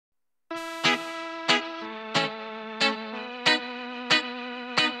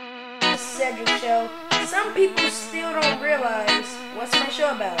Cedric show. Some people still don't realize what's my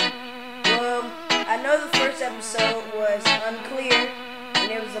show about. Well, I know the first episode was unclear, and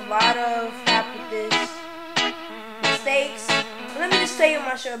there was a lot of mistakes. But let me just tell you what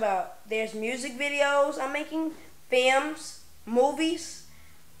my show about. There's music videos I'm making, films, movies,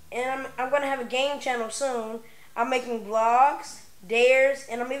 and I'm going to have a game channel soon. I'm making vlogs, dares,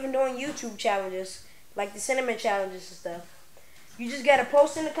 and I'm even doing YouTube challenges, like the cinnamon challenges and stuff. You just gotta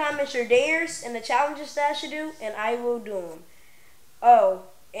post in the comments your dares and the challenges that I should do, and I will do them. Oh,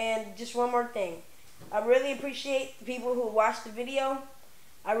 and just one more thing. I really appreciate people who watch the video.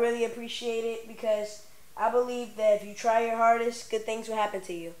 I really appreciate it because I believe that if you try your hardest, good things will happen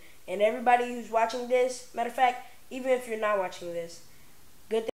to you. And everybody who's watching this, matter of fact, even if you're not watching this, good things